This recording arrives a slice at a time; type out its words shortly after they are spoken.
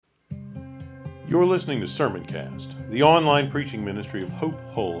You're listening to Sermoncast, the online preaching ministry of Hope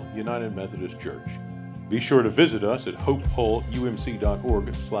Hull United Methodist Church. Be sure to visit us at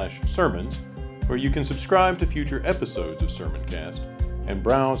hopehullumc.org/sermons, where you can subscribe to future episodes of Sermoncast and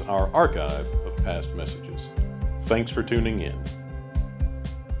browse our archive of past messages. Thanks for tuning in.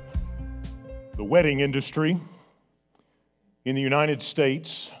 The wedding industry in the United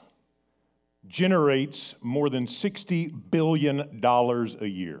States generates more than $60 billion a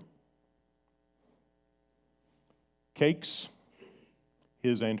year. Cakes,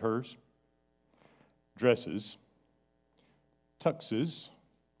 his and hers, dresses, tuxes,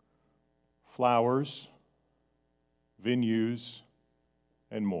 flowers, venues,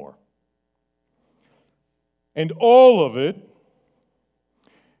 and more. And all of it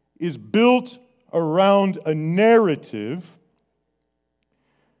is built around a narrative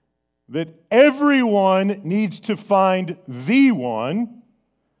that everyone needs to find the one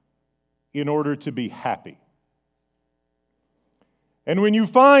in order to be happy. And when you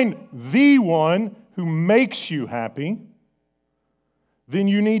find the one who makes you happy, then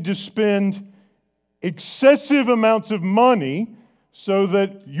you need to spend excessive amounts of money so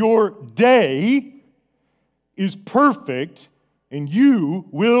that your day is perfect and you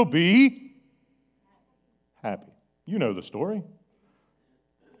will be happy. You know the story.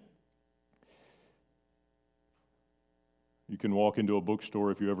 You can walk into a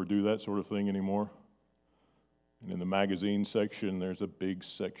bookstore if you ever do that sort of thing anymore. And in the magazine section, there's a big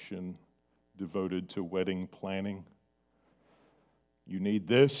section devoted to wedding planning. You need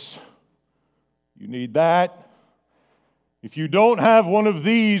this. You need that. If you don't have one of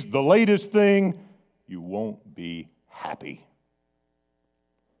these, the latest thing, you won't be happy.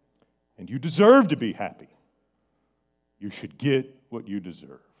 And you deserve to be happy. You should get what you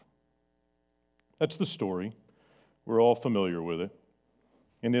deserve. That's the story. We're all familiar with it.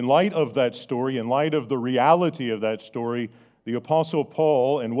 And in light of that story, in light of the reality of that story, the Apostle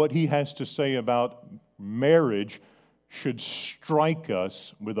Paul and what he has to say about marriage should strike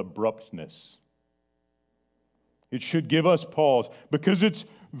us with abruptness. It should give us pause, because it's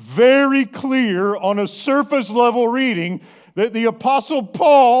very clear on a surface level reading that the Apostle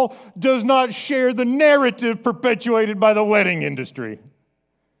Paul does not share the narrative perpetuated by the wedding industry.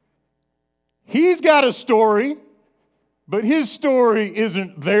 He's got a story, but his story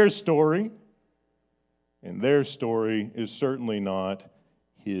isn't their story, and their story is certainly not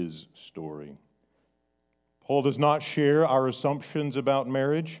his story. Paul does not share our assumptions about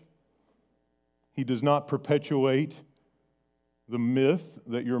marriage. He does not perpetuate the myth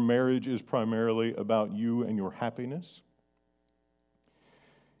that your marriage is primarily about you and your happiness.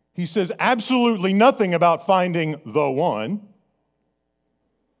 He says absolutely nothing about finding the one.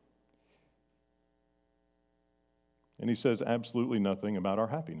 And he says absolutely nothing about our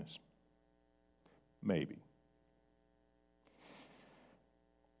happiness. Maybe.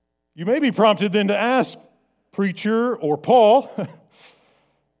 You may be prompted then to ask, preacher or Paul,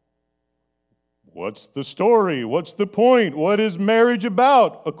 what's the story? What's the point? What is marriage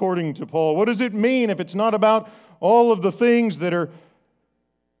about, according to Paul? What does it mean if it's not about all of the things that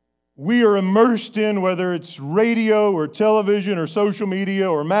we are immersed in, whether it's radio or television or social media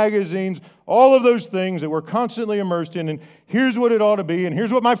or magazines, all of those things that we're constantly immersed in, and here's what it ought to be, and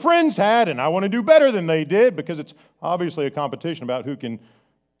here's what my friends had, and I want to do better than they did, because it's obviously a competition about who can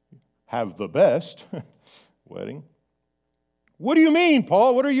have the best wedding. What do you mean,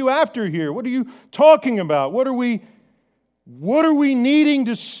 Paul? What are you after here? What are you talking about? What are we needing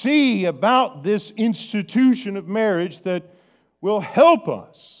to see about this institution of marriage that will help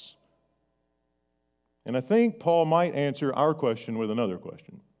us? And I think Paul might answer our question with another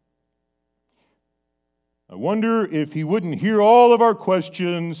question. I wonder if he wouldn't hear all of our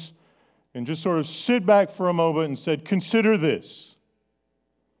questions and just sort of sit back for a moment and said, consider this.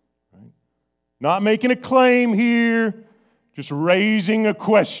 Right? Not making a claim here, just raising a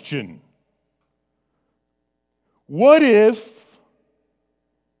question. What if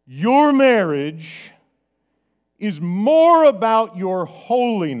your marriage is more about your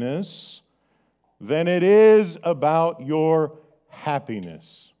holiness than it is about your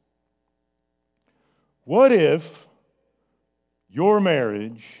happiness? What if your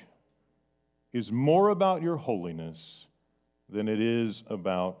marriage is more about your holiness than it is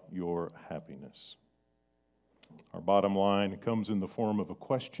about your happiness? Our bottom line comes in the form of a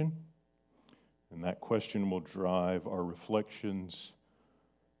question, and that question will drive our reflections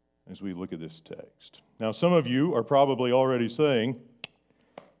as we look at this text. Now, some of you are probably already saying,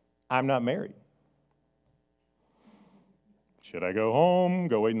 I'm not married. Should I go home,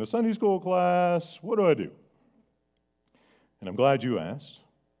 go wait in the Sunday school class? What do I do? And I'm glad you asked,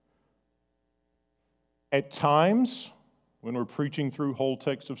 At times, when we're preaching through whole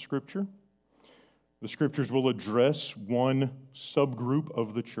texts of Scripture, the Scriptures will address one subgroup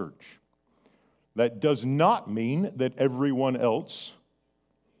of the church. That does not mean that everyone else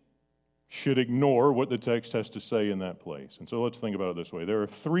should ignore what the text has to say in that place. And so let's think about it this way. There are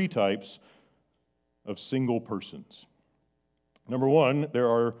three types of single persons. Number one, there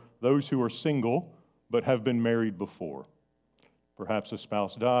are those who are single but have been married before. Perhaps a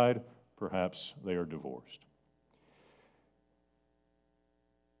spouse died, perhaps they are divorced.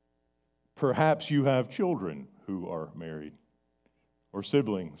 Perhaps you have children who are married, or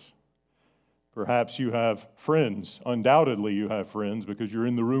siblings. Perhaps you have friends. Undoubtedly, you have friends because you're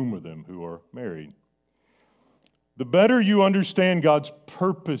in the room with them who are married. The better you understand God's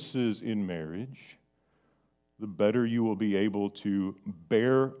purposes in marriage, the better you will be able to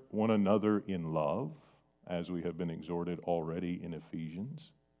bear one another in love, as we have been exhorted already in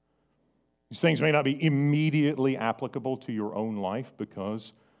Ephesians. These things may not be immediately applicable to your own life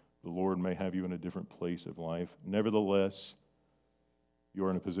because the Lord may have you in a different place of life. Nevertheless, you are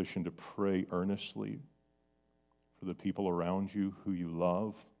in a position to pray earnestly for the people around you who you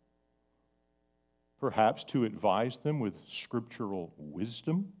love, perhaps to advise them with scriptural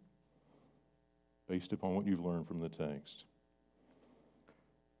wisdom based upon what you've learned from the text.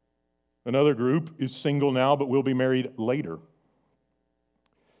 Another group is single now but will be married later.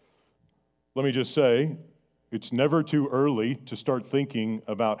 Let me just say, it's never too early to start thinking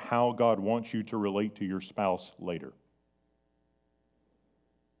about how God wants you to relate to your spouse later.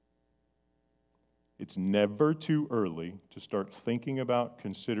 It's never too early to start thinking about,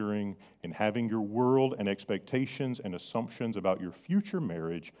 considering, and having your world and expectations and assumptions about your future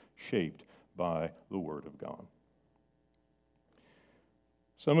marriage shaped by the Word of God.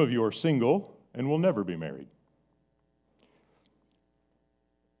 Some of you are single and will never be married.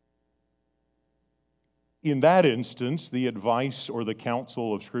 In that instance, the advice or the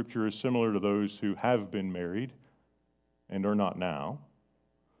counsel of Scripture is similar to those who have been married and are not now.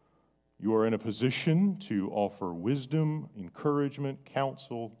 You are in a position to offer wisdom, encouragement,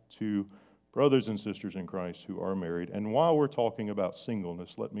 counsel to brothers and sisters in Christ who are married. And while we're talking about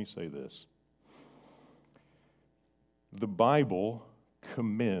singleness, let me say this. The Bible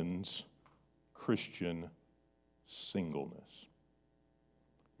commends Christian singleness.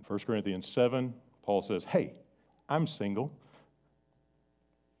 In 1 Corinthians 7, Paul says, hey, I'm single.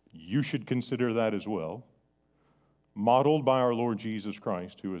 You should consider that as well. Modeled by our Lord Jesus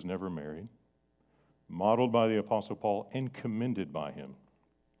Christ, who was never married. Modeled by the Apostle Paul and commended by him.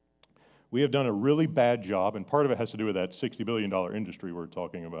 We have done a really bad job, and part of it has to do with that $60 billion industry we're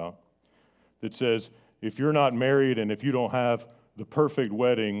talking about, that says if you're not married and if you don't have the perfect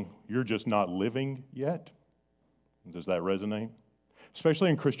wedding, you're just not living yet. Does that resonate? Especially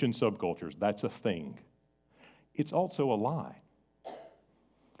in Christian subcultures, that's a thing. It's also a lie.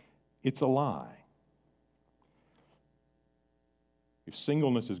 It's a lie. If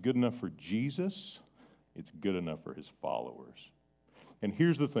singleness is good enough for Jesus, it's good enough for his followers. And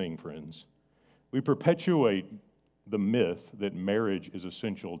here's the thing, friends. We perpetuate the myth that marriage is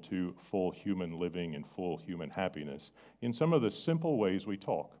essential to full human living and full human happiness in some of the simple ways we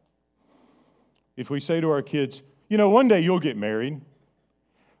talk. If we say to our kids, you know, one day you'll get married,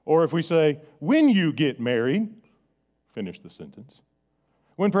 or if we say, when you get married, finish the sentence,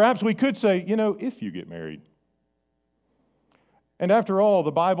 when perhaps we could say, you know, if you get married. And after all,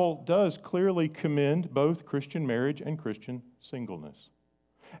 the Bible does clearly commend both Christian marriage and Christian singleness.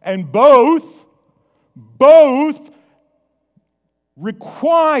 And both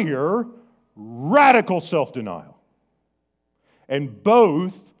require radical self-denial. And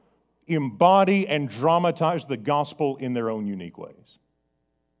both embody and dramatize the gospel in their own unique ways.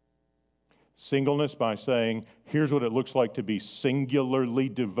 Singleness by saying, here's what it looks like to be singularly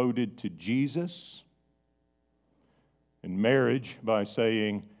devoted to Jesus. And marriage by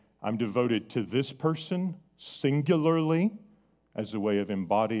saying, I'm devoted to this person singularly as a way of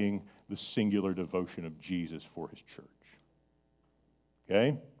embodying the singular devotion of Jesus for his church.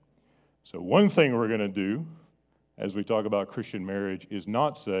 Okay? So one thing we're going to do as we talk about Christian marriage is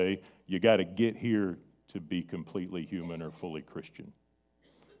not say, you got to get here to be completely human or fully Christian.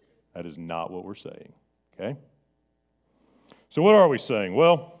 That is not what we're saying. Okay? So what are we saying?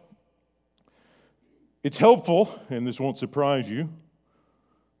 Well, it's helpful, and this won't surprise you,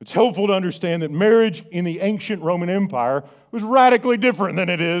 it's helpful to understand that marriage in the ancient Roman Empire was radically different than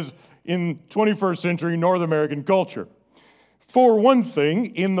it is in 21st century North American culture. For one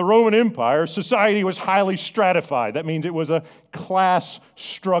thing, in the Roman Empire, society was highly stratified. That means it was a class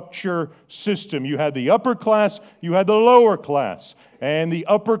structure system. You had the upper class, you had the lower class. And the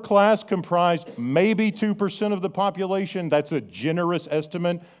upper class comprised maybe 2% of the population. That's a generous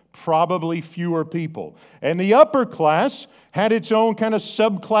estimate, probably fewer people. And the upper class had its own kind of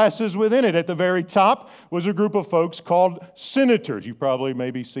subclasses within it. At the very top was a group of folks called senators. You've probably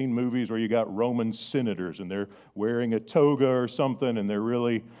maybe seen movies where you got Roman senators and they're wearing a toga or something and they're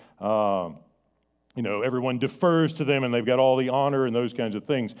really, everyone defers to them and they've got all the honor and those kinds of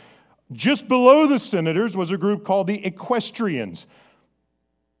things. Just below the senators was a group called the equestrians.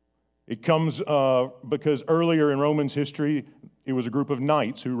 It comes because earlier in Romans history, it was a group of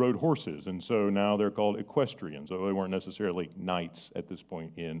knights who rode horses, and so now they're called equestrians, though they weren't necessarily knights at this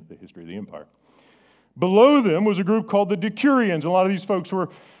point in the history of the empire. Below them was a group called the decurions. A lot of these folks were,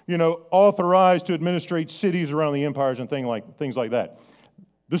 authorized to administrate cities around the empires and things like that.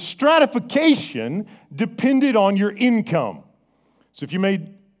 The stratification depended on your income. So if you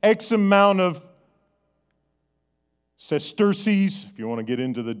made X amount of sesterces, if you want to get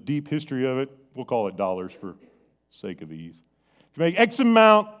into the deep history of it, we'll call it dollars for sake of ease. If you make X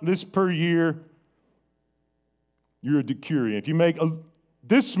amount this per year, you're a decurion. If you make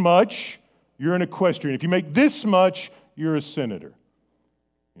this much, you're an equestrian. If you make this much, you're a senator.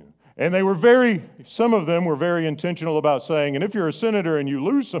 And some of them were very intentional about saying, and if you're a senator and you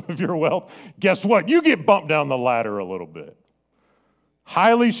lose some of your wealth, guess what? You get bumped down the ladder a little bit.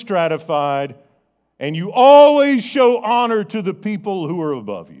 Highly stratified, and you always show honor to the people who are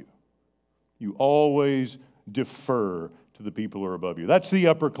above you. You always defer to the people who are above you. That's the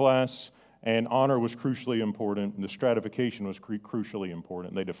upper class, and honor was crucially important, and the stratification was crucially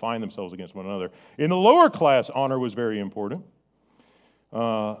important. They defined themselves against one another. In the lower class, honor was very important.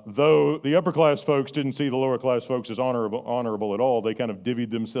 Though the upper class folks didn't see the lower class folks as honorable at all, they kind of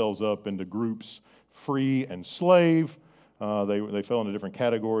divvied themselves up into groups, free and slave. They fell into different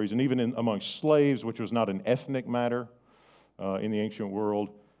categories, and even amongst slaves, which was not an ethnic matter in the ancient world,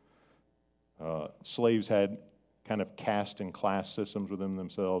 slaves had kind of caste and class systems within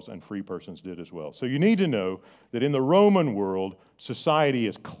themselves, and free persons did as well. So you need to know that in the Roman world, society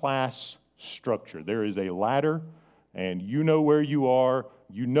is class structured. There is a ladder, and you know where you are.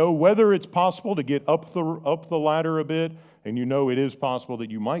 You know whether it's possible to get up the ladder a bit, and you know it is possible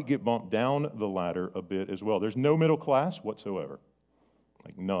that you might get bumped down the ladder a bit as well. There's no middle class whatsoever,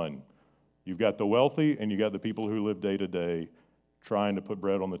 like none. You've got the wealthy, and you got the people who live day to day, trying to put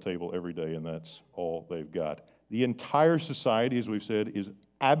bread on the table every day, and that's all they've got. The entire society, as we've said, is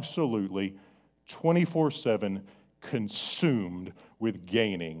absolutely 24/7 consumed with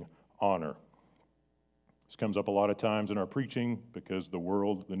gaining honor. This comes up a lot of times in our preaching because the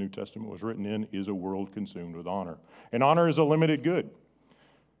world the New Testament was written in is a world consumed with honor. And honor is a limited good.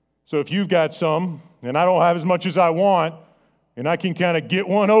 So if you've got some, and I don't have as much as I want, and I can kind of get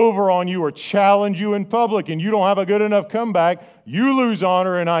one over on you or challenge you in public, and you don't have a good enough comeback, you lose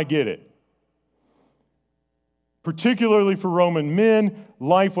honor and I get it. Particularly for Roman men,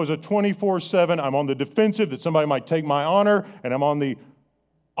 life was a 24/7. I'm on the defensive that somebody might take my honor, and I'm on the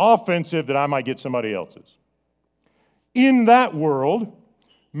offensive that I might get somebody else's. In that world,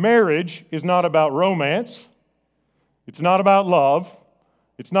 marriage is not about romance. It's not about love.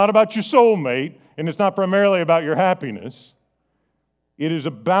 It's not about your soulmate, and it's not primarily about your happiness. It is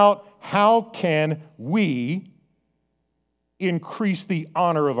about how can we increase the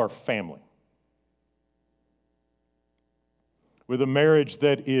honor of our family. With a marriage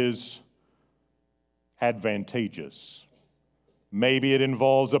that is advantageous. Maybe it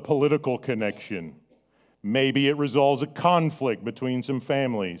involves a political connection. Maybe it resolves a conflict between some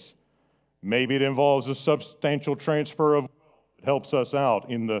families. Maybe it involves a substantial transfer of wealth that helps us out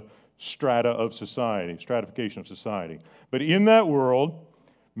in the strata of society, stratification of society. But in that world,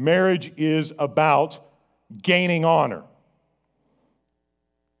 marriage is about gaining honor,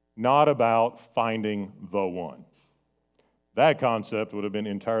 not about finding the one. That concept would have been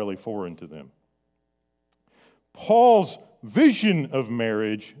entirely foreign to them. Paul's vision of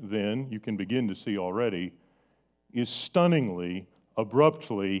marriage, then, you can begin to see already, is stunningly,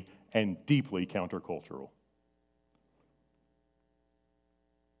 abruptly, and deeply countercultural.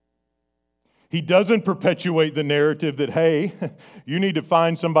 He doesn't perpetuate the narrative that, hey, you need to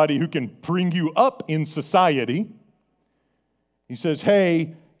find somebody who can bring you up in society. He says,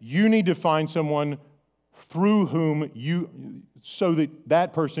 hey, you need to find someone through whom so that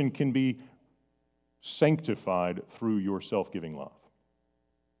that person can be sanctified through your self-giving love.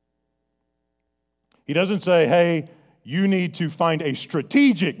 He doesn't say, hey, you need to find a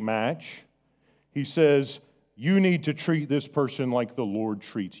strategic match. He says, you need to treat this person like the Lord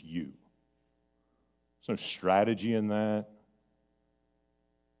treats you. There's no strategy in that.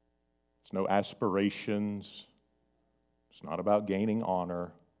 There's no aspirations. It's not about gaining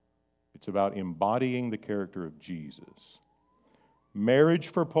honor. It's about embodying the character of Jesus. Marriage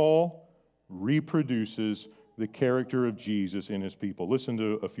for Paul reproduces the character of Jesus in his people. Listen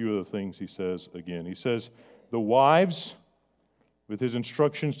to a few of the things he says again. He says, the wives, with his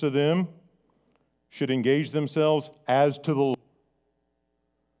instructions to them, should engage themselves as to the Lord.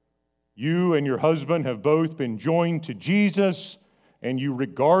 You and your husband have both been joined to Jesus, and you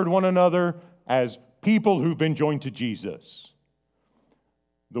regard one another as people who've been joined to Jesus.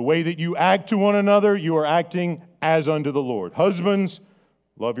 The way that you act to one another, you are acting as unto the Lord. Husbands,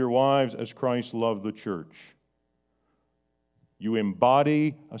 love your wives as Christ loved the church. You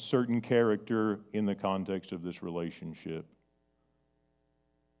embody a certain character in the context of this relationship.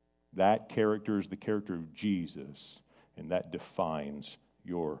 That character is the character of Jesus, and that defines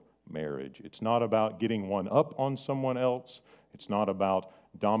your marriage. It's not about getting one up on someone else. It's not about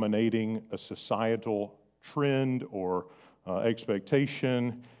dominating a societal trend or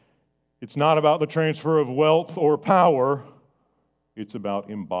expectation. It's not about the transfer of wealth or power. It's about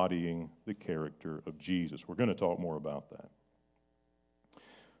embodying the character of Jesus. We're going to talk more about that.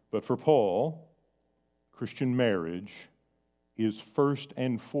 But for Paul, Christian marriage is first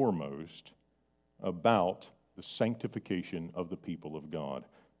and foremost about the sanctification of the people of God.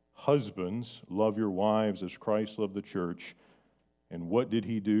 Husbands, love your wives as Christ loved the church. And what did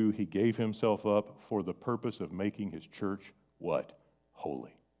he do? He gave himself up for the purpose of making his church what?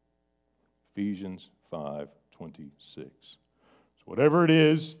 Holy. Ephesians 5:26. So whatever it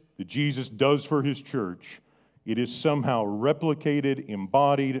is that Jesus does for his church, it is somehow replicated,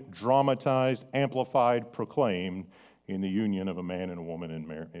 embodied, dramatized, amplified, proclaimed in the union of a man and a woman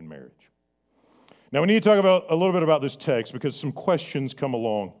in marriage. Now we need to talk about a little bit about this text because some questions come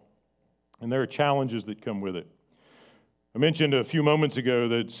along, and there are challenges that come with it. I mentioned a few moments ago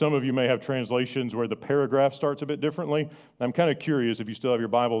that some of you may have translations where the paragraph starts a bit differently. I'm kind of curious if you still have your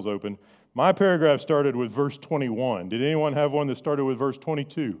Bibles open. My paragraph started with verse 21. Did anyone have one that started with verse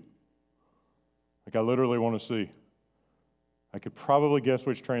 22? Like I literally want to see. I could probably guess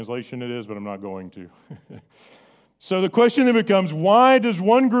which translation it is, but I'm not going to. So the question then becomes, why does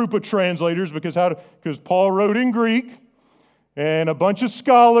one group of translators, because Paul wrote in Greek, and a bunch of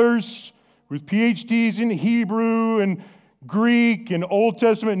scholars with PhDs in Hebrew and Greek and Old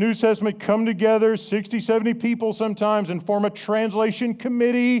Testament, New Testament come together, 60, 70 people sometimes, and form a translation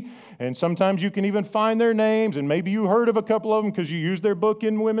committee. And sometimes you can even find their names, and maybe you heard of a couple of them because you used their book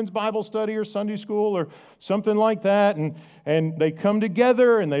in women's Bible study or Sunday school or something like that. And they come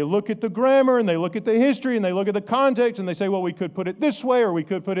together and they look at the grammar and they look at the history and they look at the context and they say, well, we could put it this way or we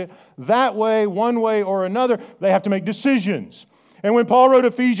could put it that way, one way or another. They have to make decisions. And when Paul wrote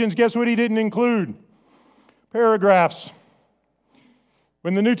Ephesians, guess what he didn't include? Paragraphs.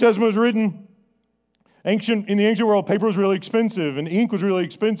 When the New Testament was written, in the ancient world, paper was really expensive and ink was really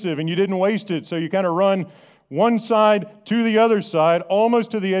expensive and you didn't waste it. So you kind of run one side to the other side, almost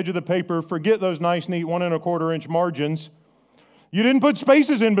to the edge of the paper. Forget those nice, neat 1 1/4 inch margins. You didn't put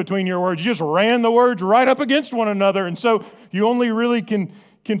spaces in between your words. You just ran the words right up against one another. And so you only really can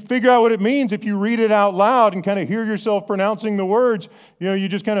figure out what it means if you read it out loud and kind of hear yourself pronouncing the words. You know, you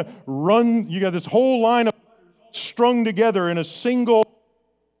just kind of run. You got this whole line of letters strung together in a single,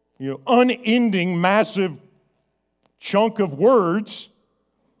 unending, massive chunk of words.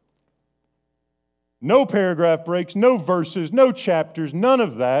 No paragraph breaks, no verses, no chapters, none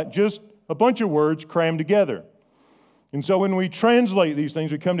of that. Just a bunch of words crammed together. And so when we translate these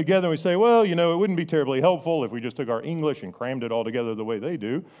things, we come together and we say, well, it wouldn't be terribly helpful if we just took our English and crammed it all together the way they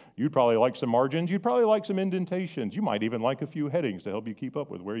do. You'd probably like some margins. You'd probably like some indentations. You might even like a few headings to help you keep up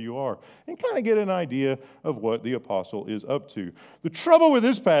with where you are and kind of get an idea of what the apostle is up to. The trouble with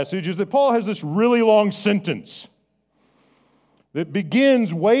this passage is that Paul has this really long sentence that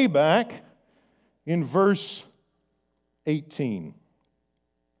begins way back in verse 18.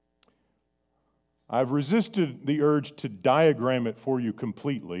 I've resisted the urge to diagram it for you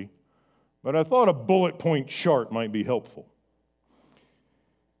completely, but I thought a bullet point chart might be helpful.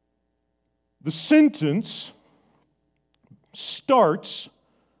 The sentence starts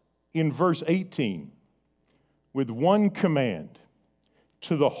in verse 18 with one command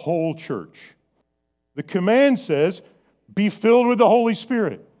to the whole church. The command says, be filled with the Holy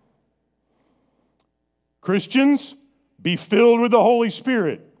Spirit. Christians, be filled with the Holy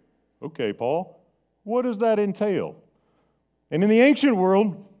Spirit. Okay, Paul. What does that entail? And in the ancient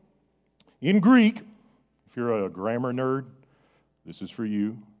world, in Greek, if you're a grammar nerd, this is for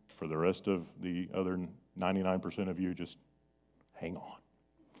you. For the rest of the other 99% of you just hang on.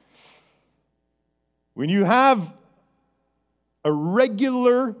 When you have a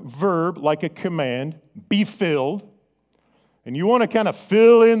regular verb like a command, be filled, and you want to kind of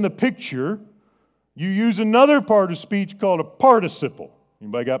fill in the picture, you use another part of speech called a participle.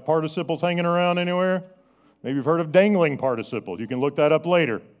 Anybody got participles hanging around anywhere? Maybe you've heard of dangling participles. You can look that up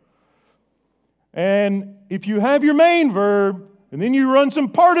later. And if you have your main verb, and then you run some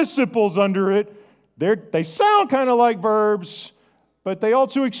participles under it, they sound kind of like verbs, but they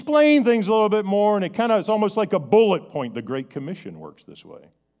also explain things a little bit more, and it's almost like a bullet point. The Great Commission works this way.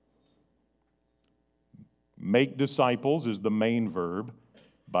 Make disciples is the main verb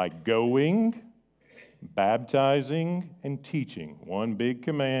by going, baptizing, and teaching. One big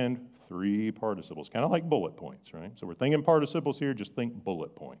command, 3 participles. Kind of like bullet points, right? So we're thinking participles here, just think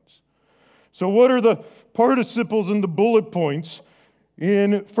bullet points. So what are the participles and the bullet points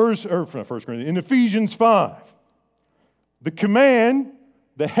in Ephesians 5? The command,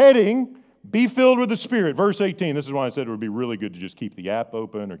 the heading, be filled with the Spirit. Verse 18, this is why I said it would be really good to just keep the app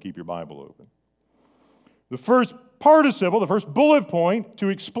open or keep your Bible open. The first participle, the first bullet point to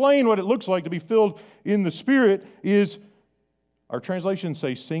explain what it looks like to be filled in the Spirit is, our translations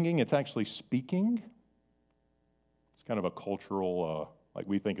say singing, it's actually speaking. It's kind of a cultural, like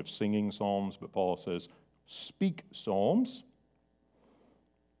we think of singing psalms, but Paul says speak psalms,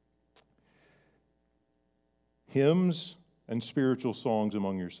 hymns, and spiritual songs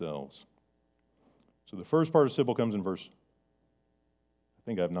among yourselves. So the first participle comes in verse, I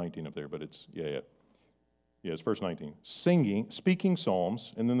think I have 19 up there, but it's verse 19. Singing, speaking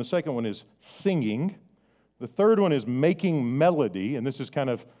psalms, and then the second one is singing. The third one is making melody, and this is kind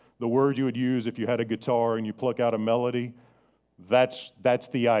of the word you would use if you had a guitar and you pluck out a melody. That's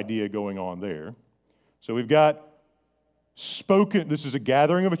the idea going on there. So we've got spoken, this is a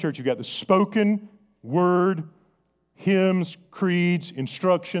gathering of a church. You've got the spoken word, hymns, creeds,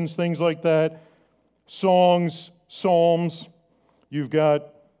 instructions, things like that, songs, psalms. You've got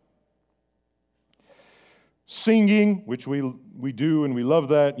singing, which we do and we love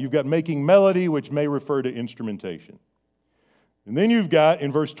that. You've got making melody, which may refer to instrumentation. And then you've got,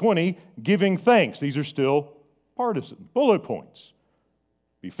 in verse 20, giving thanks. These are still bullet points.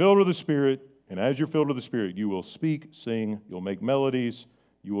 Be filled with the Spirit, and as you're filled with the Spirit, you will speak, sing, you'll make melodies,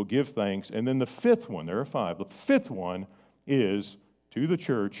 you will give thanks. And then the fifth one, there are 5, the fifth one is, to the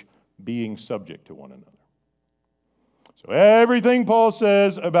church, being subject to one another. So everything Paul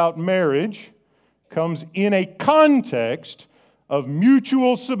says about marriage comes in a context of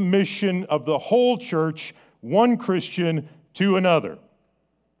mutual submission of the whole church, one Christian to another.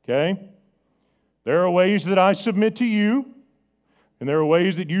 Okay? There are ways that I submit to you, and there are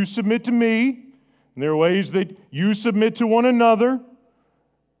ways that you submit to me, and there are ways that you submit to one another,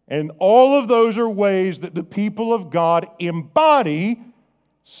 and all of those are ways that the people of God embody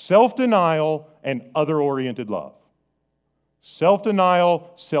self-denial and other-oriented love.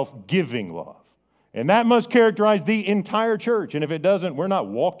 Self-denial, self-giving love. And that must characterize the entire church. And if it doesn't, we're not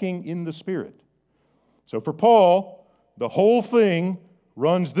walking in the Spirit. So for Paul, the whole thing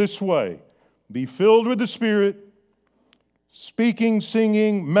runs this way. Be filled with the Spirit, speaking,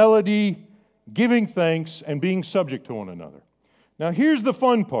 singing, melody, giving thanks, and being subject to one another. Now here's the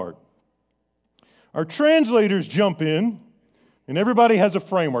fun part. Our translators jump in, and everybody has a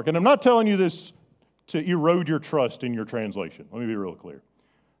framework. And I'm not telling you this to erode your trust in your translation. Let me be real clear.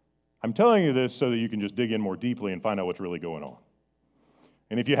 I'm telling you this so that you can just dig in more deeply and find out what's really going on.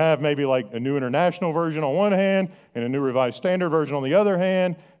 And if you have maybe like a New International Version on one hand and a New Revised Standard Version on the other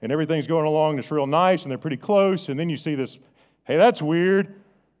hand, and everything's going along, it's real nice, and they're pretty close, and then you see this, hey, that's weird.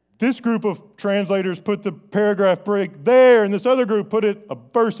 This group of translators put the paragraph break there, and this other group put it a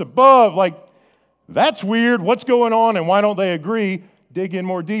verse above. Like, that's weird. What's going on, and why don't they agree? Dig in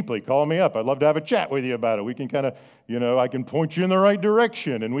more deeply. Call me up. I'd love to have a chat with you about it. We can kind of, I can point you in the right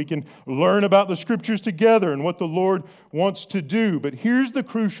direction, and we can learn about the Scriptures together and what the Lord wants to do. But here's the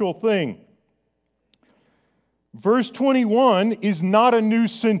crucial thing. Verse 21 is not a new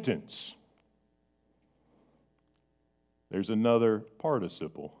sentence. There's another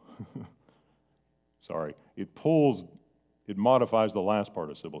participle. Sorry. It modifies the last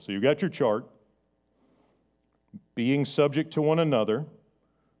participle. So you've got your chart. Being subject to one another.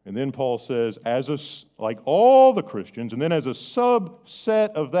 And then Paul says, like all the Christians, and then as a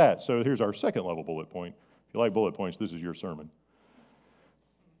subset of that. So here's our second level bullet point. If you like bullet points, this is your sermon.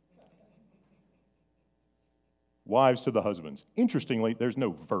 Wives to the husbands. Interestingly, there's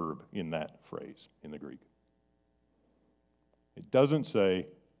no verb in that phrase in the Greek. It doesn't say,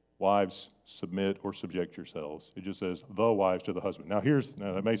 wives, submit or subject yourselves. It just says, the wives to the husband. Now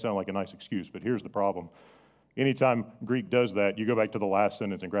that may sound like a nice excuse, but here's the problem. Anytime Greek does that, you go back to the last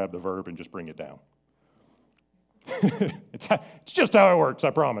sentence and grab the verb and just bring it down. It's just how it works, I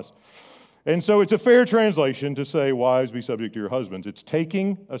promise. And so it's a fair translation to say, wives, be subject to your husbands. It's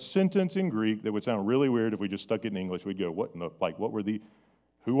taking a sentence in Greek that would sound really weird if we just stuck it in English. We'd go,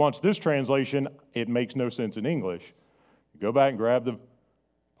 who wants this translation? It makes no sense in English. You go back and grab the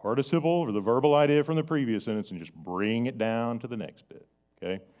participle or the verbal idea from the previous sentence and just bring it down to the next bit,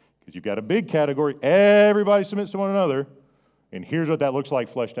 okay? Because you've got a big category, everybody submits to one another, and here's what that looks like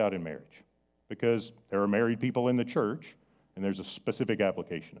fleshed out in marriage. Because there are married people in the church, and there's a specific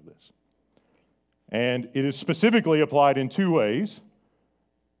application of this. And it is specifically applied in two ways.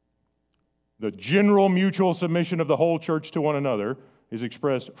 The general mutual submission of the whole church to one another is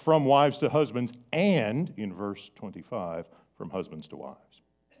expressed from wives to husbands, and in verse 25, from husbands to wives.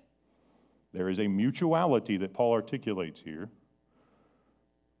 There is a mutuality that Paul articulates here,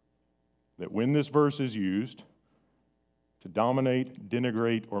 that when this verse is used to dominate,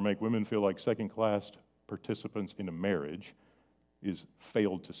 denigrate, or make women feel like second-class participants in a marriage, is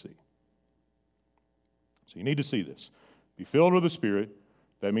failed to see. So you need to see this. Be filled with the Spirit.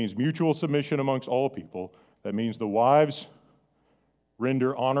 That means mutual submission amongst all people. That means the wives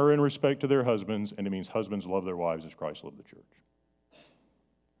render honor and respect to their husbands, and it means husbands love their wives as Christ loved the church.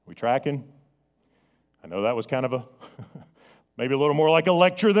 We tracking? I know that was kind of maybe a little more like a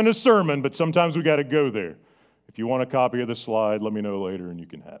lecture than a sermon, but sometimes we got to go there. If you want a copy of the slide, let me know later and you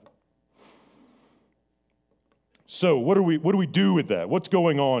can have it. So what do we do with that? What's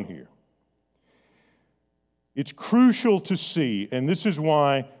going on here? It's crucial to see, and this is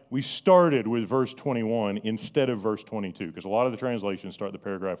why we started with verse 21 instead of verse 22, because a lot of the translations start the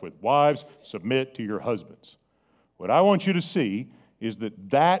paragraph with, wives, submit to your husbands. What I want you to see is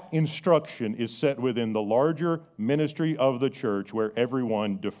that instruction is set within the larger ministry of the church where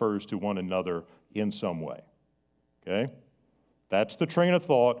everyone defers to one another in some way. Okay? That's the train of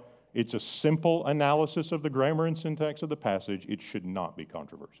thought. It's a simple analysis of the grammar and syntax of the passage. It should not be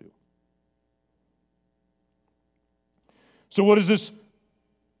controversial. So what does this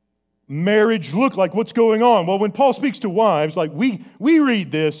marriage look like? What's going on? Well, when Paul speaks to wives, like we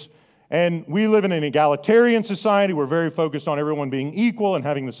read this, and we live in an egalitarian society. We're very focused on everyone being equal and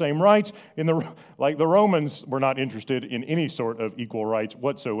having the same rights. Like the Romans were not interested in any sort of equal rights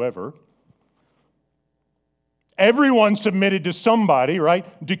whatsoever. Everyone submitted to somebody,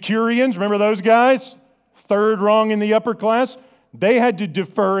 right? Decurions, remember those guys? Third rung in the upper class. They had to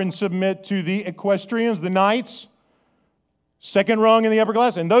defer and submit to the equestrians, the knights. Second rung in the upper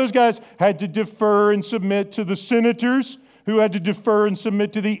class. And those guys had to defer and submit to the senators, who had to defer and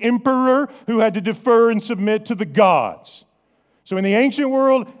submit to the emperor, who had to defer and submit to the gods. So in the ancient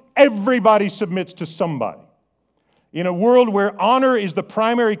world, everybody submits to somebody. In a world where honor is the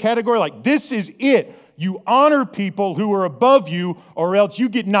primary category, like this is it. You honor people who are above you, or else you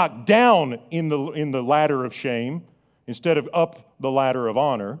get knocked down in the ladder of shame instead of up the ladder of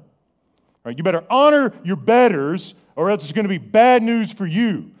honor. Right? You better honor your betters, or else it's going to be bad news for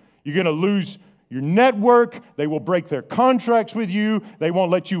you. You're going to lose your network. They will break their contracts with you. They won't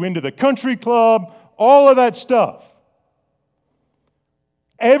let you into the country club. All of that stuff.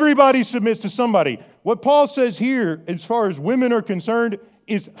 Everybody submits to somebody. What Paul says here, as far as women are concerned,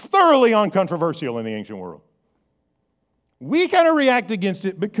 is thoroughly uncontroversial in the ancient world. We kind of react against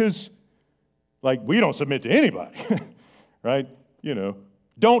it because, we don't submit to anybody, right?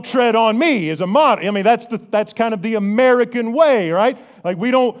 Don't tread on me is a motto. I mean, that's kind of the American way, right?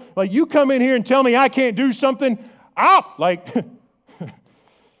 We don't, you come in here and tell me I can't do something, I'm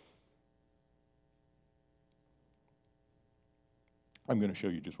going to show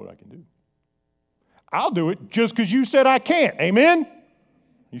you just what I can do. I'll do it just because you said I can't. Amen?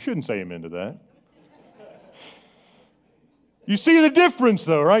 You shouldn't say amen to that. You see the difference,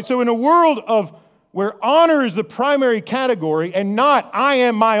 though, right? So in a world where honor is the primary category and not I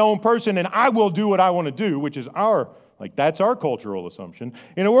am my own person and I will do what I want to do, which is that's our cultural assumption.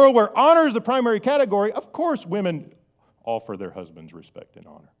 In a world where honor is the primary category, of course women offer their husbands respect and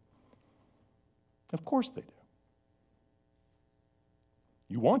honor. Of course they do.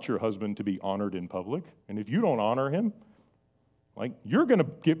 You want your husband to be honored in public, and if you don't honor him, you're going to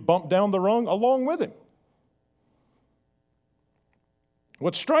get bumped down the rung along with him.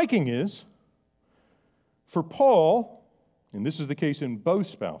 What's striking is, for Paul, and this is the case in both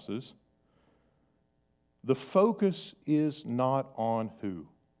spouses, the focus is not on who?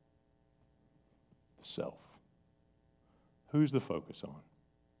 The self. Who's the focus on?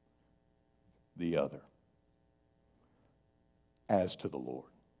 The other. As to the Lord.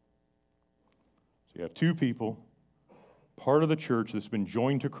 So you have two people, part of the church that's been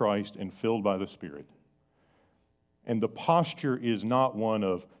joined to Christ and filled by the Spirit. And the posture is not one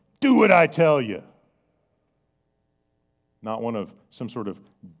of, do what I tell you. Not one of some sort of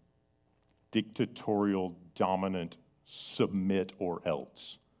dictatorial, dominant, submit or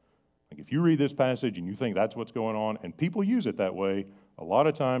else. Like if you read this passage and you think that's what's going on, and people use it that way, a lot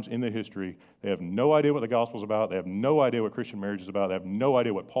of times in the history, they have no idea what the gospel's about. They have no idea what Christian marriage is about. They have no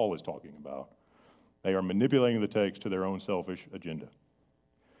idea what Paul is talking about. They are manipulating the text to their own selfish agenda.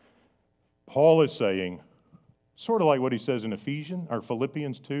 Paul is saying, sort of like what he says in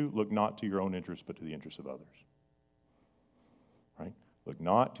Philippians 2, look not to your own interests, but to the interests of others. Right? Look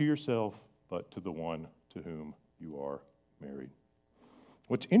not to yourself, but to the one to whom you are married.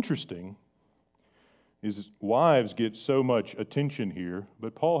 What's interesting is wives get so much attention here,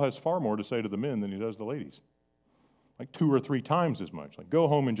 but Paul has far more to say to the men than he does the ladies. Like 2 or 3 times as much. Like go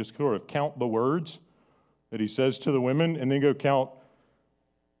home and just sort of count the words that he says to the women, and then go count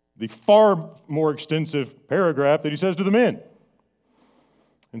the far more extensive paragraph that he says to the men.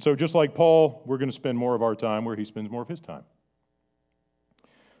 And so just like Paul, we're going to spend more of our time where he spends more of his time.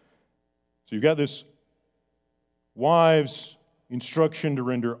 So you've got this wives' instruction to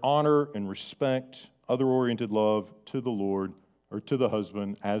render honor and respect, other-oriented love to the Lord, or to the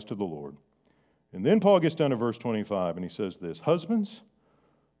husband as to the Lord. And then Paul gets down to verse 25, and he says this, husbands,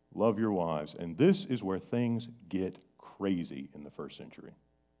 love your wives. And this is where things get crazy in the first century.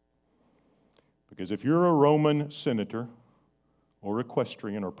 Because if you're a Roman senator, or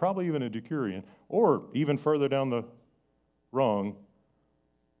equestrian, or probably even a decurion, or even further down the rung,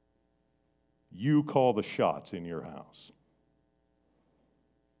 you call the shots in your house.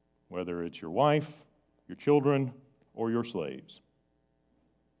 Whether it's your wife, your children, or your slaves.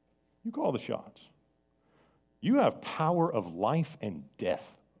 You call the shots. You have power of life and death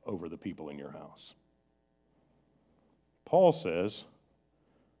over the people in your house. Paul says,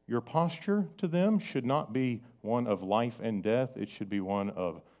 your posture to them should not be one of life and death. It should be one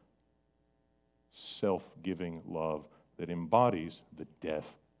of self-giving love that embodies the death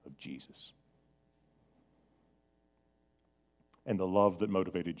of Jesus. And the love that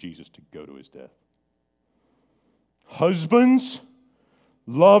motivated Jesus to go to his death. Husbands,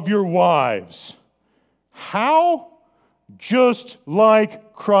 love your wives. How? Just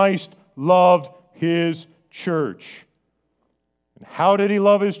like Christ loved his church. And how did he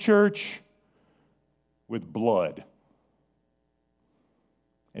love his church? With blood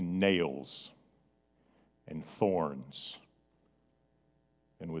and nails and thorns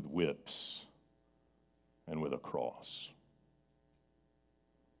and with whips and with a cross.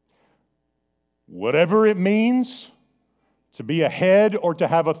 Whatever it means to be a head or to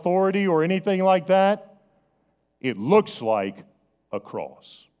have authority or anything like that, it looks like a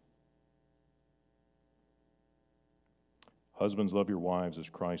cross. Husbands, love your wives as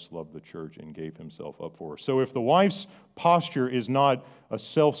Christ loved the church and gave himself up for her. So if the wife's posture is not a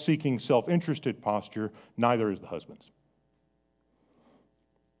self-seeking, self-interested posture, neither is the husband's.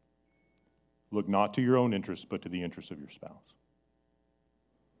 Look not to your own interests, but to the interests of your spouse.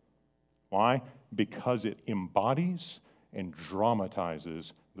 Why? Because it embodies and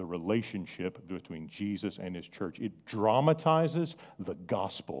dramatizes the relationship between Jesus and his church. It dramatizes the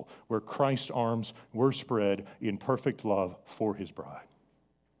gospel, where Christ's arms were spread in perfect love for his bride.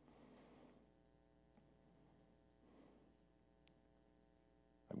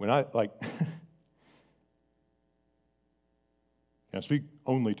 When I can I speak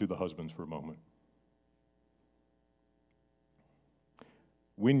only to the husbands for a moment?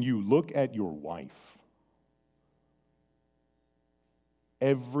 When you look at your wife,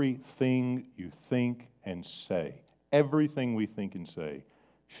 everything you think and say, everything we think and say,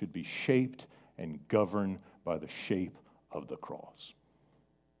 should be shaped and governed by the shape of the cross.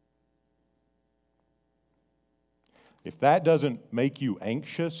 If that doesn't make you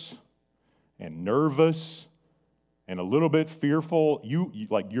anxious and nervous and a little bit fearful,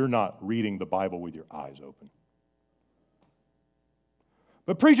 you're not reading the Bible with your eyes open.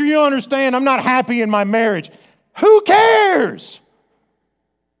 But preacher, you don't understand, I'm not happy in my marriage. Who cares?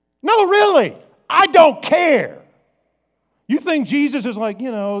 No, really, I don't care. You think Jesus is like,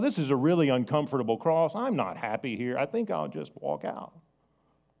 this is a really uncomfortable cross. I'm not happy here. I think I'll just walk out.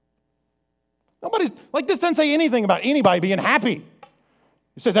 This doesn't say anything about anybody being happy.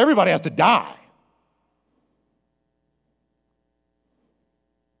 It says everybody has to die.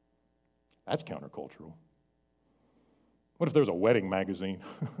 That's countercultural. What if there was a wedding magazine?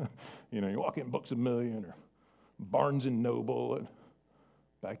 You walk in Books A Million or Barnes and Noble, and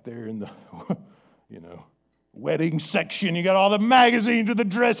back there in the, wedding section. You got all the magazines with the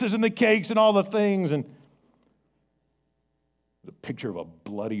dresses and the cakes and all the things. And the picture of a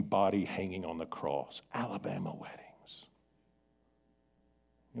bloody body hanging on the cross. Alabama weddings.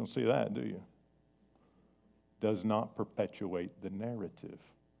 You don't see that, do you? Does not perpetuate the narrative.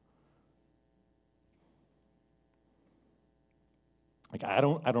 Like, I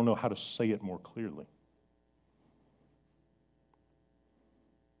don't know how to say it more clearly.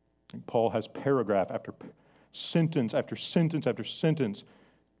 And Paul has paragraph after sentence after sentence after sentence,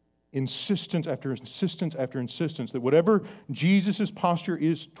 insistence after insistence after insistence, that whatever Jesus' posture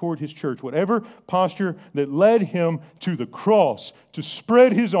is toward his church, whatever posture that led him to the cross, to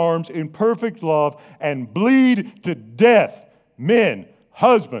spread his arms in perfect love and bleed to death, men,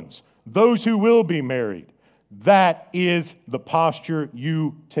 husbands, those who will be married, that is the posture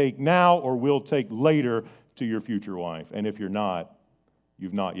you take now or will take later to your future wife. And if you're not,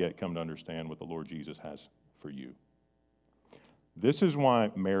 you've not yet come to understand what the Lord Jesus has for you. This is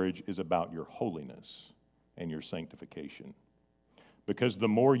why marriage is about your holiness and your sanctification. Because the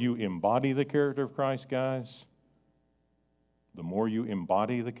more you embody the character of Christ, guys, the more you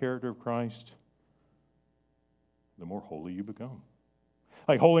embody the character of Christ, the more holy you become.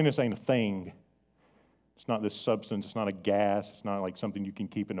 Like, holiness ain't a thing. It's not this substance. It's not a gas. It's not like something you can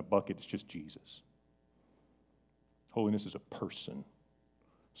keep in a bucket. It's just Jesus. Holiness is a person.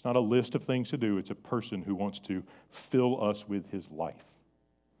 It's not a list of things to do. It's a person who wants to fill us with his life.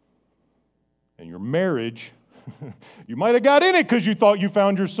 And your marriage, you might have got in it because you thought you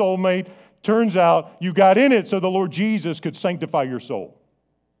found your soulmate. Turns out you got in it so the Lord Jesus could sanctify your soul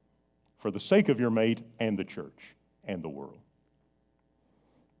for the sake of your mate and the church and the world.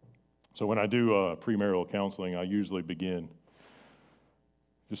 So when I do premarital counseling, I usually begin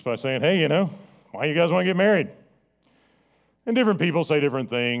just by saying, hey, why you guys want to get married? And different people say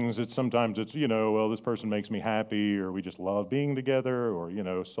different things. Sometimes it's, well, this person makes me happy, or we just love being together, or,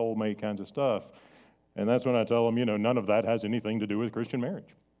 soulmate kinds of stuff. And that's when I tell them, none of that has anything to do with Christian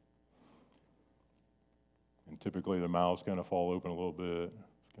marriage. And typically the mouths kind of fall open a little bit.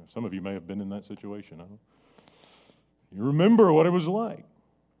 Some of you may have been in that situation. You remember what it was like.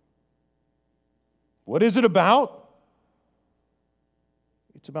 What is it about?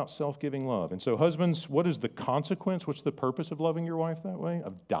 It's about self-giving love. And so, husbands, what is the consequence? What's the purpose of loving your wife that way?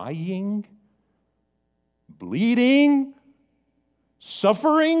 Of dying? Bleeding?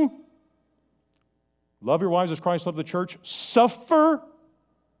 Suffering? Love your wives as Christ loved the church. Suffer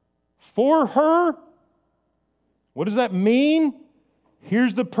for her? What does that mean?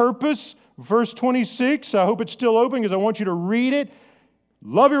 Here's the purpose. Verse 26. I hope it's still open because I want you to read it.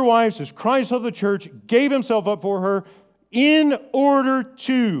 Love your wives as Christ loved the church, gave himself up for her, in order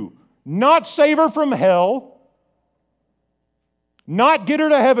to not save her from hell, not get her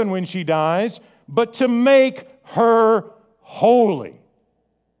to heaven when she dies, but to make her holy.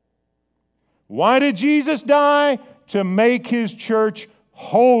 Why did Jesus die? To make his church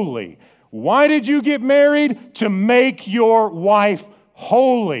holy. Why did you get married? To make your wife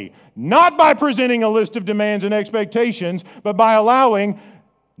holy. Not by presenting a list of demands and expectations, but by allowing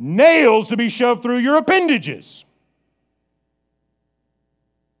nails to be shoved through your appendages.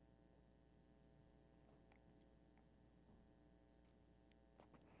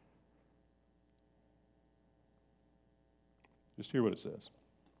 Just hear what it says.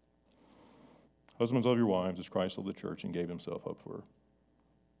 Husbands, love your wives as Christ loved the church and gave himself up for her,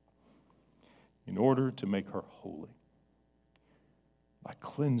 in order to make her holy, by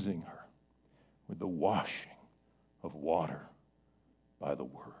cleansing her with the washing of water by the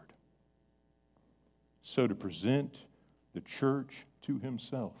word, so to present the church to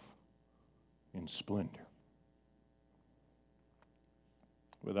himself in splendor,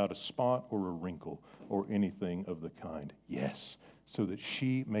 without a spot or a wrinkle or anything of the kind. Yes, so that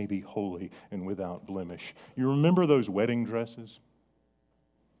she may be holy and without blemish. You remember those wedding dresses?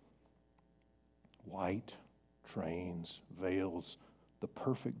 White, trains, veils, the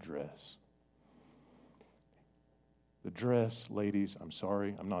perfect dress. The dress, ladies, I'm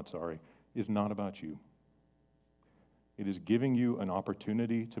not sorry, is not about you. It is giving you an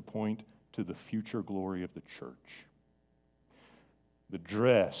opportunity to point to the future glory of the church. The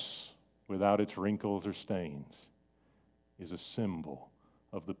dress, without its wrinkles or stains, is a symbol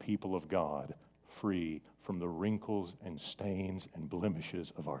of the people of God, free from the wrinkles and stains and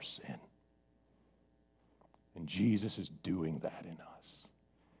blemishes of our sin. And Jesus is doing that in us.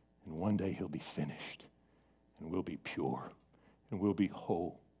 And one day he'll be finished, and we'll be pure, and we'll be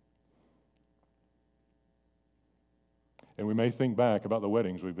whole. And we may think back about the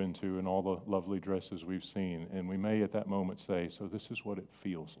weddings we've been to and all the lovely dresses we've seen, and we may at that moment say, so this is what it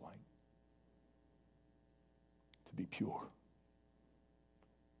feels like. to be pure,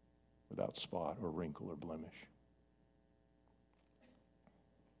 without spot or wrinkle or blemish.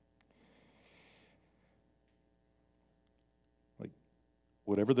 Like,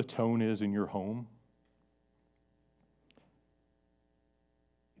 whatever the tone is in your home,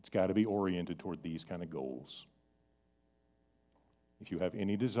 it's got to be oriented toward these kind of goals. If you have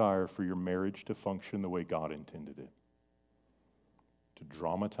any desire for your marriage to function the way God intended it, to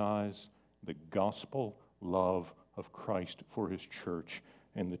dramatize the gospel love of Christ for His church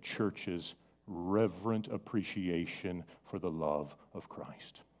and the church's reverent appreciation for the love of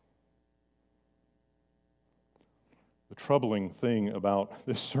Christ. The troubling thing about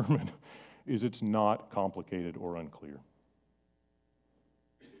this sermon is it's not complicated or unclear.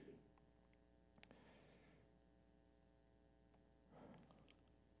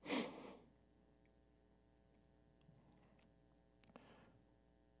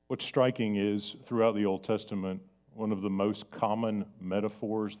 What's striking is, throughout the Old Testament, one of the most common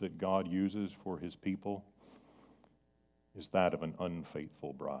metaphors that God uses for His people is that of an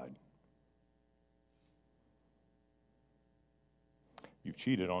unfaithful bride. You've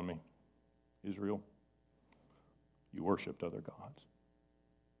cheated on me, Israel. You worshiped other gods.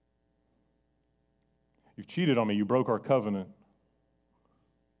 You've cheated on me. You broke our covenant.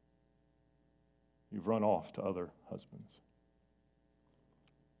 You've run off to other husbands.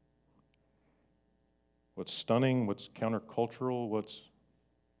 What's stunning, what's countercultural,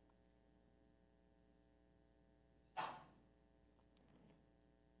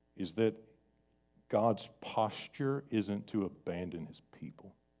 is that God's posture isn't to abandon His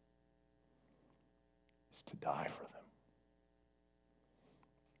people. It's to die for them.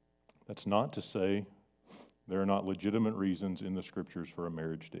 That's not to say there are not legitimate reasons in the Scriptures for a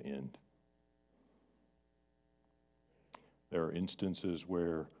marriage to end. There are instances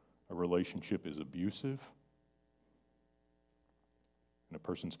where a relationship is abusive and a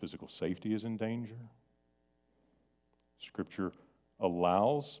person's physical safety is in danger. Scripture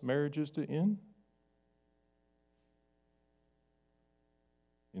allows marriages to end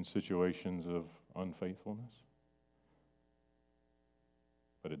in situations of unfaithfulness,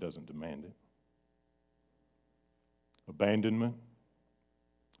 but it doesn't demand it. Abandonment.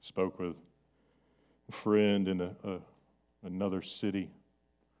 Spoke with a friend in another city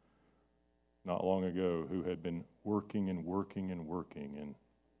not long ago who had been working, and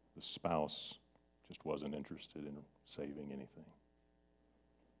the spouse just wasn't interested in saving anything.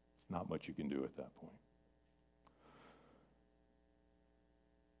 There's not much you can do at that point.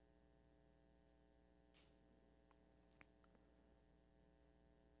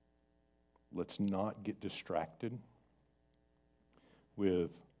 Let's not get distracted with,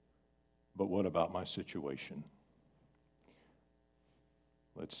 but what about my situation?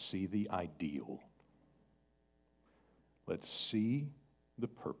 Let's see the ideal. Let's see the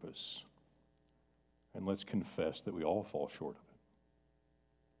purpose. And let's confess that we all fall short of it.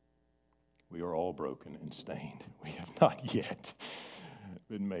 We are all broken and stained. We have not yet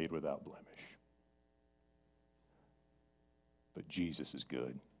been made without blemish. But Jesus is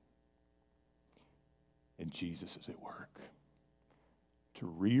good. And Jesus is at work to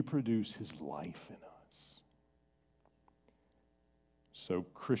reproduce His life in us. So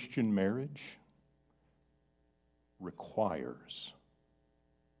Christian marriage requires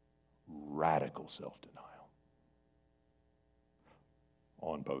radical self-denial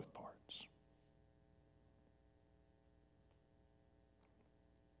on both parts.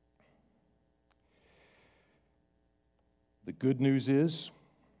 The good news is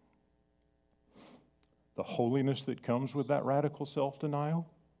the holiness that comes with that radical self-denial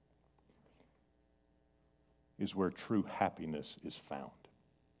is where true happiness is found.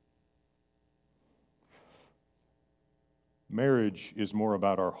 Marriage is more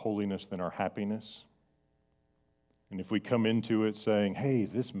about our holiness than our happiness. And if we come into it saying, hey,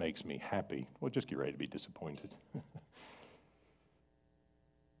 this makes me happy, well, just get ready to be disappointed.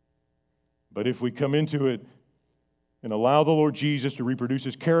 But if we come into it and allow the Lord Jesus to reproduce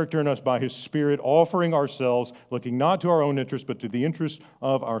His character in us by His Spirit, offering ourselves, looking not to our own interest, but to the interest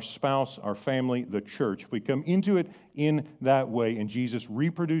of our spouse, our family, the church. If we come into it in that way and Jesus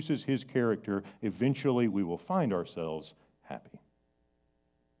reproduces His character, eventually we will find ourselves happy.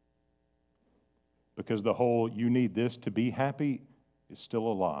 Because the whole "you need this to be happy" is still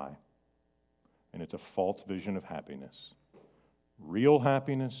a lie. And it's a false vision of happiness. Real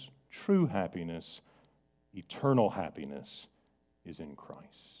happiness, true happiness, eternal happiness is in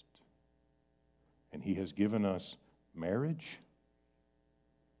Christ. And He has given us marriage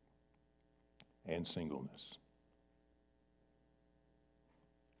and singleness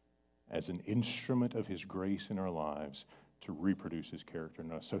as an instrument of His grace in our lives to reproduce His character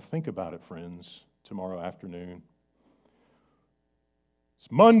in us. So think about it, friends, tomorrow afternoon.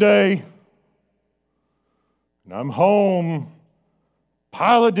 It's Monday, and I'm home,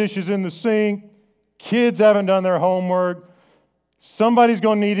 pile of dishes in the sink, kids haven't done their homework, somebody's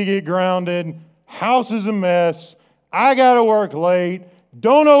going to need to get grounded, house is a mess, I got to work late,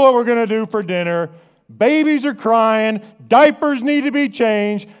 don't know what we're going to do for dinner, babies are crying, diapers need to be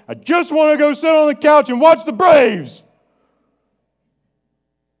changed, I just want to go sit on the couch and watch the Braves.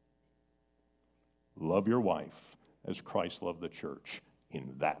 Love your wife as Christ loved the church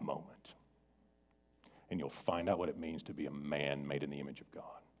in that moment. And you'll find out what it means to be a man made in the image of God.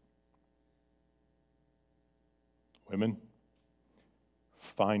 Women,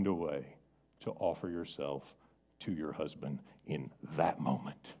 find a way to offer yourself to your husband in that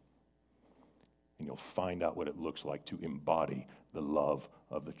moment. And you'll find out what it looks like to embody the love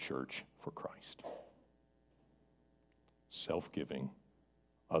of the church for Christ. Self-giving,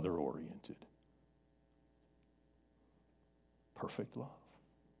 other-oriented, perfect love.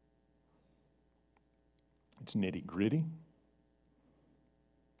 It's nitty-gritty.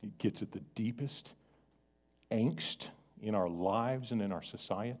 It gets at the deepest angst in our lives and in our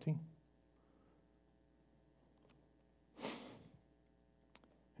society.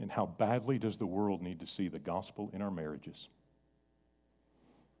 And how badly does the world need to see the gospel in our marriages?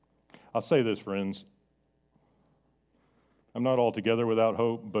 I'll say this, friends. I'm not altogether without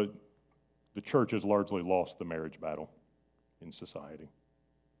hope, but the church has largely lost the marriage battle in society.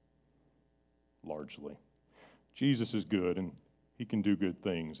 Largely. Jesus is good, and He can do good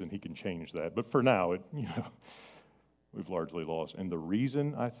things, and He can change that. But for now, we've largely lost. And the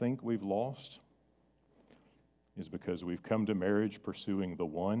reason I think we've lost is because we've come to marriage pursuing the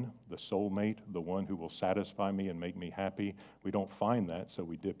one, the soulmate, the one who will satisfy me and make me happy. We don't find that, so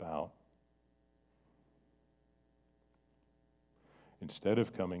we dip out. Instead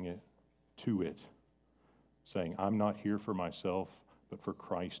of coming to it, saying, I'm not here for myself, but for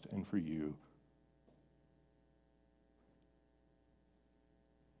Christ and for you.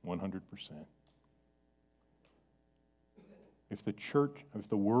 100%. If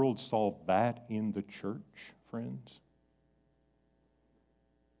the world saw that in the church, friends,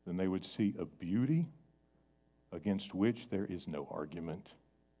 then they would see a beauty against which there is no argument.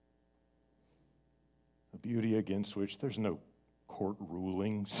 A beauty against which there's no court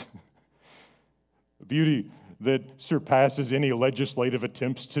rulings. A beauty that surpasses any legislative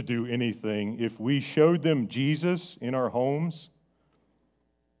attempts to do anything. If we showed them Jesus in our homes,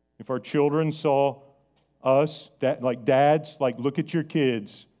 if our children saw us, like dads, like look at your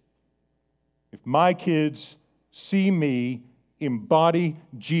kids. If my kids see me embody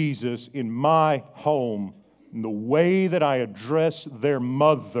Jesus in my home, in the way that I address their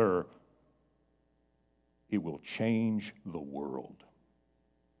mother, it will change the world.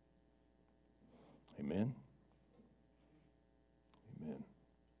 Amen? Amen.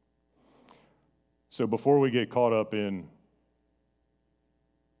 So before we get caught up in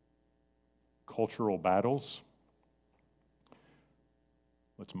cultural battles,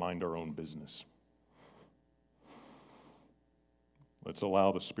 let's mind our own business. Let's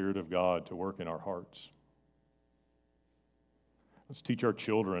allow the Spirit of God to work in our hearts. Let's teach our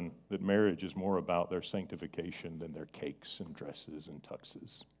children that marriage is more about their sanctification than their cakes and dresses and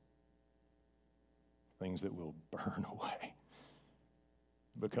tuxes. Things that will burn away,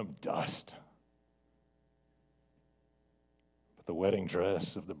 become dust. But the wedding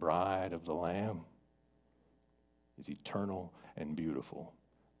dress of the bride of the Lamb is eternal and beautiful.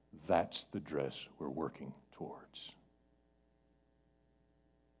 That's the dress we're working towards.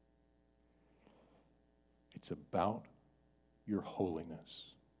 It's about your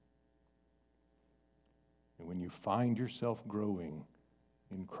holiness. And when you find yourself growing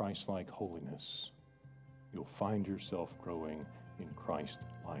in Christ-like holiness, you'll find yourself growing in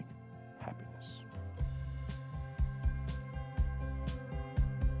Christ-like happiness.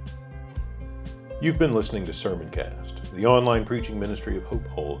 You've been listening to Sermoncast, the online preaching ministry of Hope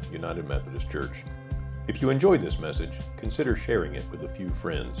Hull United Methodist Church. If you enjoyed this message, consider sharing it with a few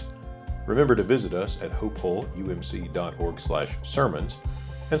friends. Remember to visit us at hopehullumc.org/sermons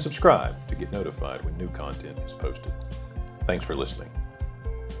and subscribe to get notified when new content is posted. Thanks for listening.